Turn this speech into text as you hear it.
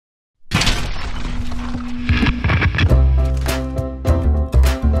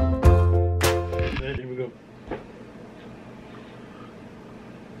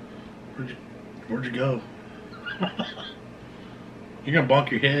Where'd you go? You're gonna bonk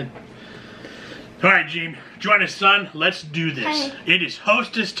your head. Alright, Gene. Join us, son. Let's do this. Hi. It is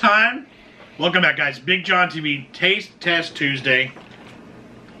Hostess time. Welcome back, guys. BigJon TV Taste Test Tuesday.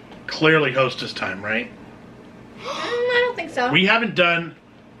 Clearly Hostess time, right? I don't think so. We haven't done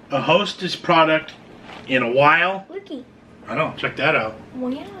a Hostess product in a while. Looky. I know. Check that out.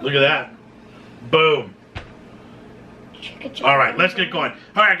 Well, yeah. Look at that. Boom. Alright, let's get going.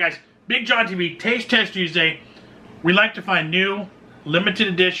 Alright, guys. BigJon TV Taste Test Tuesday. We like to find new, limited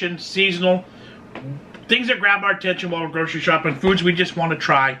edition, seasonal, things that grab our attention while we're grocery shopping, foods we just want to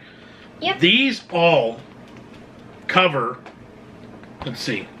try. Yep. These all cover, let's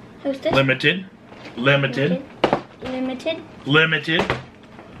see, Hostess. limited, Limited.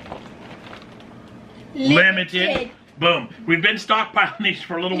 boom. We've been stockpiling these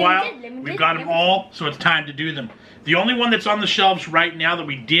for a little while. We've got them all, so it's time to do them. The only one that's on the shelves right now that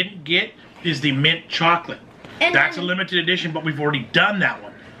we didn't get is the mint chocolate. And that's a limited edition, but we've already done that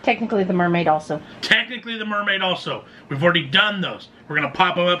one. Technically the mermaid also. Technically the mermaid also. We've already done those. We're going to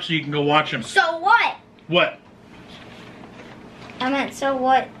pop them up so you can go watch them. So what? What? I meant so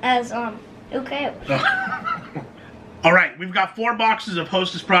what as, okay. Alright, we've got 4 boxes of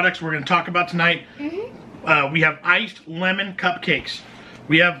Hostess products we're going to talk about tonight. We have iced lemon cupcakes.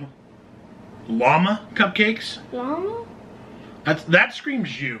 We have Llama cupcakes. Llama? That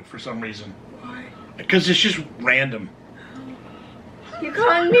screams you for some reason. Why? Because it's just random. You're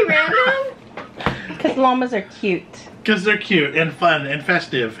calling me random? Because llamas are cute. Because they're cute and fun and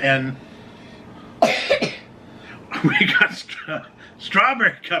festive and we got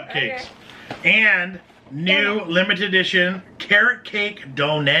strawberry cupcakes and new limited edition Carrot Cake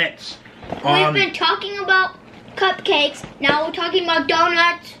Donettes. We've been talking about cupcakes. Now we're talking about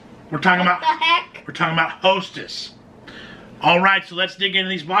donuts. We're talking What about the heck? We're talking about Hostess. All right, so let's dig into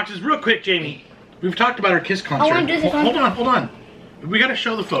these boxes real quick, Jamie. We've talked about our Kiss concert. I want to do this one. Hold on. We got to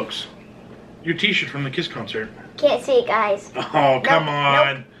show the folks your T-shirt from the Kiss concert. Can't see it, guys. Oh, come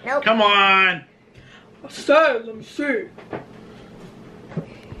on. Nope. Come on. So, let me see.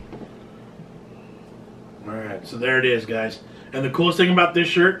 All right, so there it is, guys. And the coolest thing about this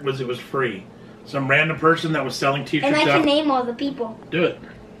shirt was it was free. Some random person that was selling T-shirts And I can out. name all the people. Do it.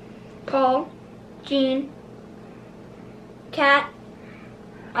 Paul, Jean, Kat,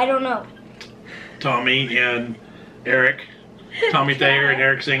 I don't know. Tommy and Eric. Tommy Thayer and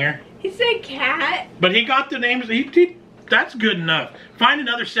Eric Singer. He said cat. But he got the names. That's good enough. Find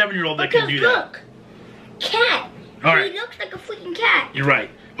another 7-year-old that can do that. Look, cat. All right. He looks like a freaking cat. You're right.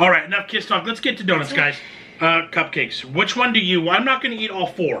 All right, enough Kiss talk. Let's get to donuts, guys. Cupcakes. Which one do you want? I'm not going to eat all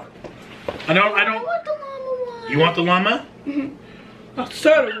 4. I don't. I want the llama one. You want the llama? I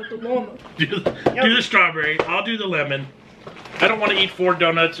said it with the llama. Do the strawberry. I'll do the lemon. I don't want to eat 4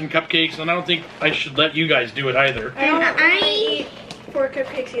 donuts and cupcakes, and I don't think I should let you guys do it either. I don't want to eat 4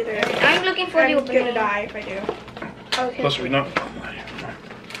 cupcakes either. I'm looking for the I'm opening. gonna die if I do. Okay. Plus, we're not.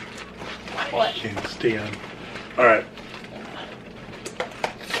 What? I can't stay on. All right.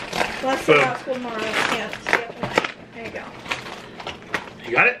 Let's see how school tomorrow. Yeah, stay up tonight. There you go.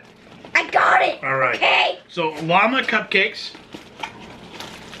 You got it? I got it. All right. Okay. So, llama cupcakes.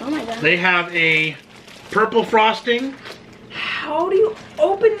 Oh my god. They have a purple frosting. How do you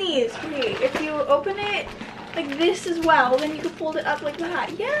open these? Wait, if you open it like this as well, then you can fold it up like that.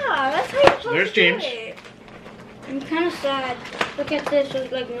 Yeah, that's how you're supposed There's to do James. it. I'm kind of sad. Look at this.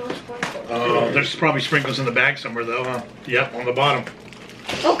 There's like no sprinkles. Oh, there's probably sprinkles in the bag somewhere, though, huh? Yep, on the bottom.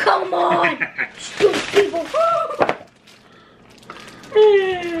 Oh, come on. Stupid people.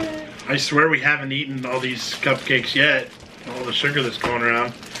 I swear we haven't eaten all these cupcakes yet. All the sugar that's going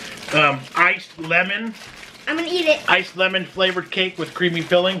around. Iced lemon. I'm going to eat it. Iced lemon flavored cake with creamy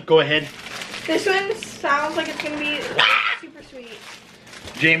filling. Go ahead. This one sounds like it's gonna be super sweet.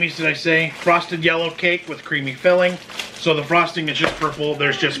 Jamie's, did I say? Frosted yellow cake with creamy filling. So the frosting is just purple.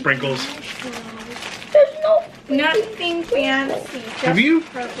 There's just sprinkles. There's no. Nothing fancy. Just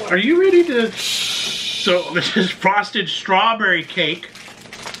Are you ready to? So this is frosted strawberry cake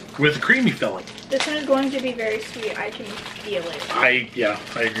with creamy filling. This one is going to be very sweet. I can feel it. Yeah,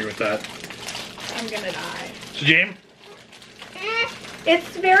 I agree with that. I'm gonna die. So James,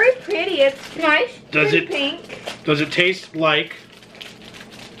 It's very pretty. It's Nice. does pretty it pink. does it taste like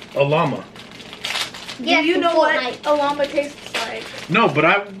a llama? Yes, Do you from know what Fortnite. a llama tastes like? No, but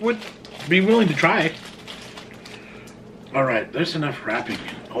I would be willing to try it. All right, there's enough wrapping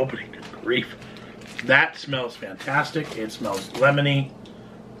and opening. Good grief. That smells fantastic. It smells lemony.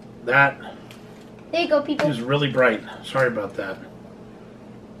 That There you go, people. is really bright. Sorry about that.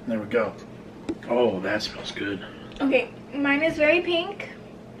 There we go. Oh, that smells good. Okay, mine is very pink.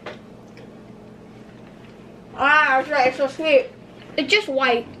 Ah, that's right. It's so sweet. It's just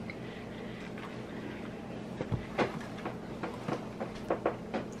white.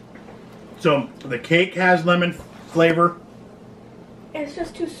 So the cake has lemon flavor. It's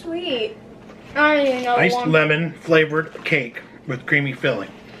just too sweet. I don't even know Iced one. lemon flavored cake with creamy filling.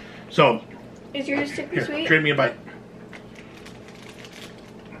 So Is yours too here, sweet? trade me a bite.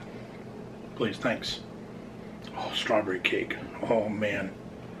 Please, thanks. Oh, strawberry cake. Oh man.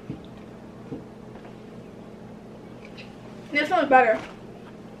 This one's better.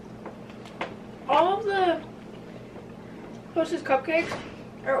 All of the Hostess cupcakes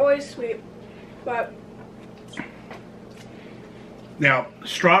are always sweet, but Now,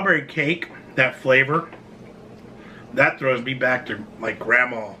 strawberry cake, that flavor, that throws me back to like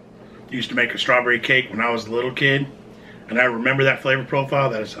grandma used to make a strawberry cake when I was a little kid. And I remember that flavor profile.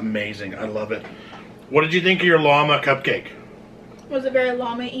 That is amazing. I love it. What did you think of your llama cupcake? was it very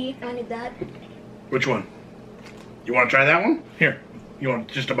llama-y? I need that. Which one? You want to try that one? Here. You want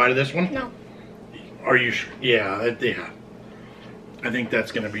just a bite of this one? No. Are you sure? Yeah, yeah. I think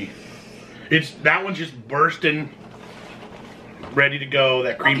that's going to be... That one's just bursting, ready to go,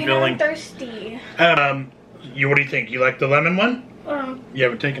 that cream Okay, filling. I'm thirsty. What do you think? You like the lemon one? Um, You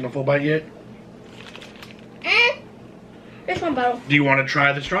haven't taken a full bite yet? this one better. Do you want to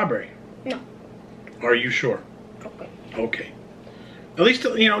try the strawberry? No. Are you sure? Okay. Okay. At least,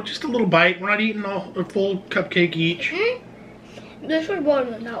 just a little bite. We're not eating a full cupcake each. This one's better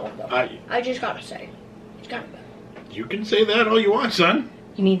than that one, though. I- I just gotta say. It's kind of bad. You can say that all you want, son.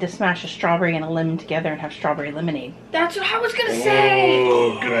 You need to smash a strawberry and a lemon together and have strawberry lemonade. That's what I was gonna say.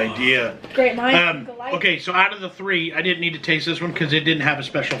 Oh, good idea. Great minds think alike. Okay, so out of the three, I didn't need to taste this one because it didn't have a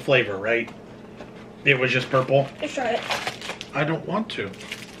special flavor, right? It was just purple. Let's try it. I don't want to.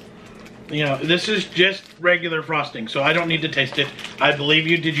 This is just regular frosting, so I don't need to taste it. I believe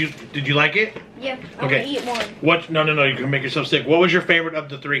you. Did you like it? Yeah, I'm Okay. gonna eat one. What? No, you can make yourself sick. What was your favorite of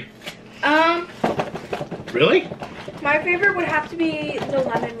the three? Really? My favorite would have to be the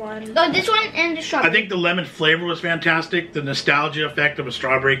lemon one. Oh, this one and the strawberry. I think the lemon flavor was fantastic. The nostalgia effect of a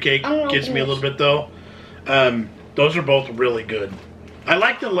strawberry cake I'm gonna gets open me a this. little bit though. Those are both really good.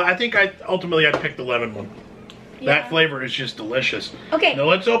 I think ultimately I'd pick the lemon one. That flavor is just delicious. Okay. Now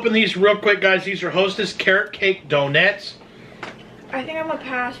let's open these real quick, guys. These are Hostess Carrot Cake Donettes. I think I'm gonna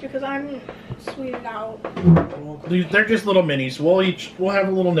pass because I'm sweeted out. Well, they're just little minis. We'll have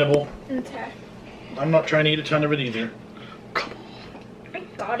a little nibble. Okay. I'm not trying to eat a ton of it either. I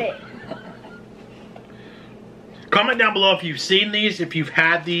got it. Comment down below if you've seen these, if you've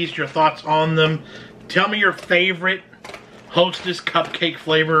had these, your thoughts on them. Tell me your favorite Hostess cupcake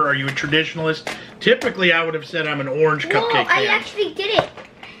flavor. Are you a traditionalist? Typically, I would have said I'm an orange cupcake I fan. actually did it.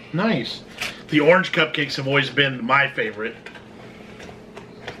 Nice. The orange cupcakes have always been my favorite.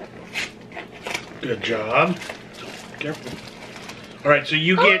 Good job. Careful. All right, so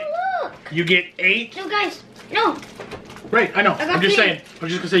you get look. you get 8. No, guys. No. Right, I know. got I'm just three. saying. I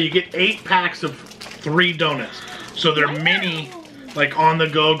was just gonna say you get 8 packs of 3 donuts. So they're mini, like on the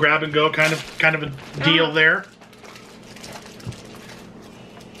go, grab and go kind of a deal there.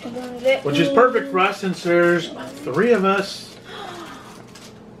 I'm gonna get Which is perfect for us since there's 3 of us.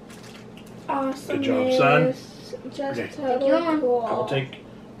 Awesome. Good job, son. Just Okay. totally Take cool. I'll take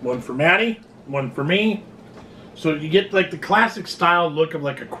one for Maddie, one for me. So you get like the classic style look of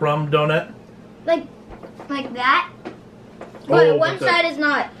like a crumb donut. like that. But Oh, one but the- side is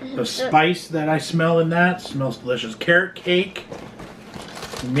not. The spice that I smell in that smells delicious. Carrot cake,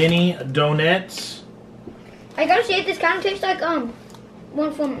 mini donuts. I gotta say, this kind of tastes like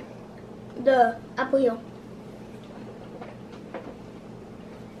one from the Apple Hill.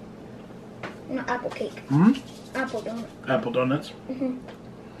 No, apple cake. Hmm? Apple donut. Apple donuts. Mhm.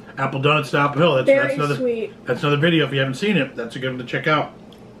 Apple donuts to Apple Hill. Very That's another. sweet. That's another video. If you haven't seen it, that's a good one to check out.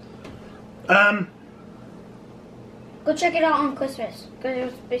 Go check it out on Christmas, because it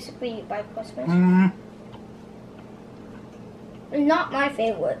was basically by Christmas. Not my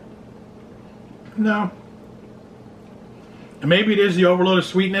favorite. No. And maybe it is the overload of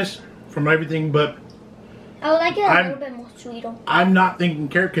sweetness from everything, but I would like it a I'm- little bit more sweeter. I'm not thinking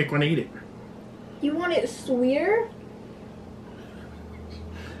carrot cake when I eat it. You want it sweeter?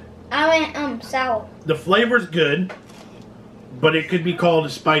 I went sour. The flavor's good, but it could be called a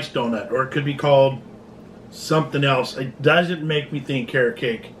spice donut, or it could be called something else. It doesn't make me think carrot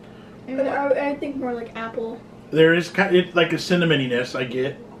cake. But I think more like apple. There is kind of, it's like a cinnamoniness I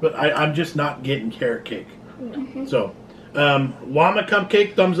get, but I'm just not getting carrot cake. So, Llama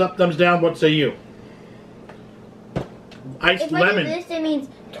cupcake, thumbs up, thumbs down. What say you? Iced If I lemon. do this, it means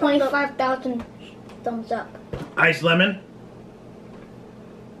 25,000 thumbs up. Iced lemon.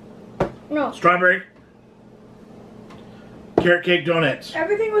 No, Strawberry. Carrot Cake Donettes.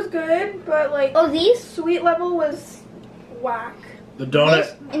 Everything was good, but like Oh, these? sweet level was whack. The donut.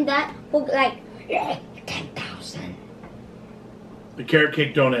 This and that will like 10,000. The Carrot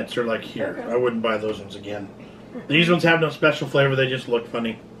Cake Donettes are like here. Okay. I wouldn't buy those ones again. These ones have no special flavor. They just look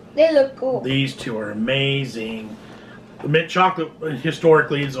funny. They look cool. These two are amazing. The mint chocolate,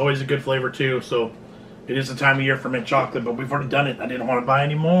 historically, is always a good flavor too. So it is the time of year for mint chocolate, but we've already done it. I didn't want to buy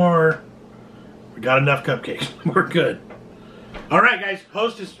any more. We got enough cupcakes. We're good. All right, guys.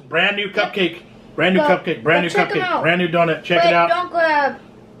 Hostess, brand new cupcake. Brand new cupcake. Brand new check 'em cupcake. out. Brand new donut. Check Wait, it out. don't grab.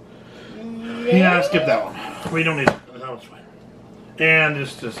 Yeah, skip that one. We don't need it. That one's fine. And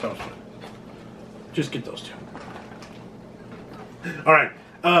this that one's fine. Just get those two. All right.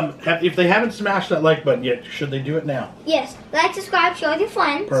 If they haven't smashed that like button yet, should they do it now? Yes, like, subscribe, share with your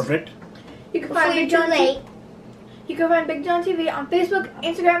friends. Perfect. You can Before find you're BigJon too late. You can find BigJon TV on Facebook,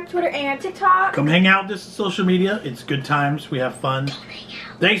 Instagram, Twitter, and TikTok. Come hang out with us on social media. It's good times. We have fun.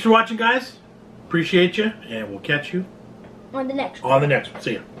 Thanks for watching, guys. Appreciate you, and we'll catch you On the next one. on the next one.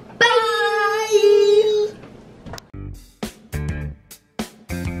 See ya.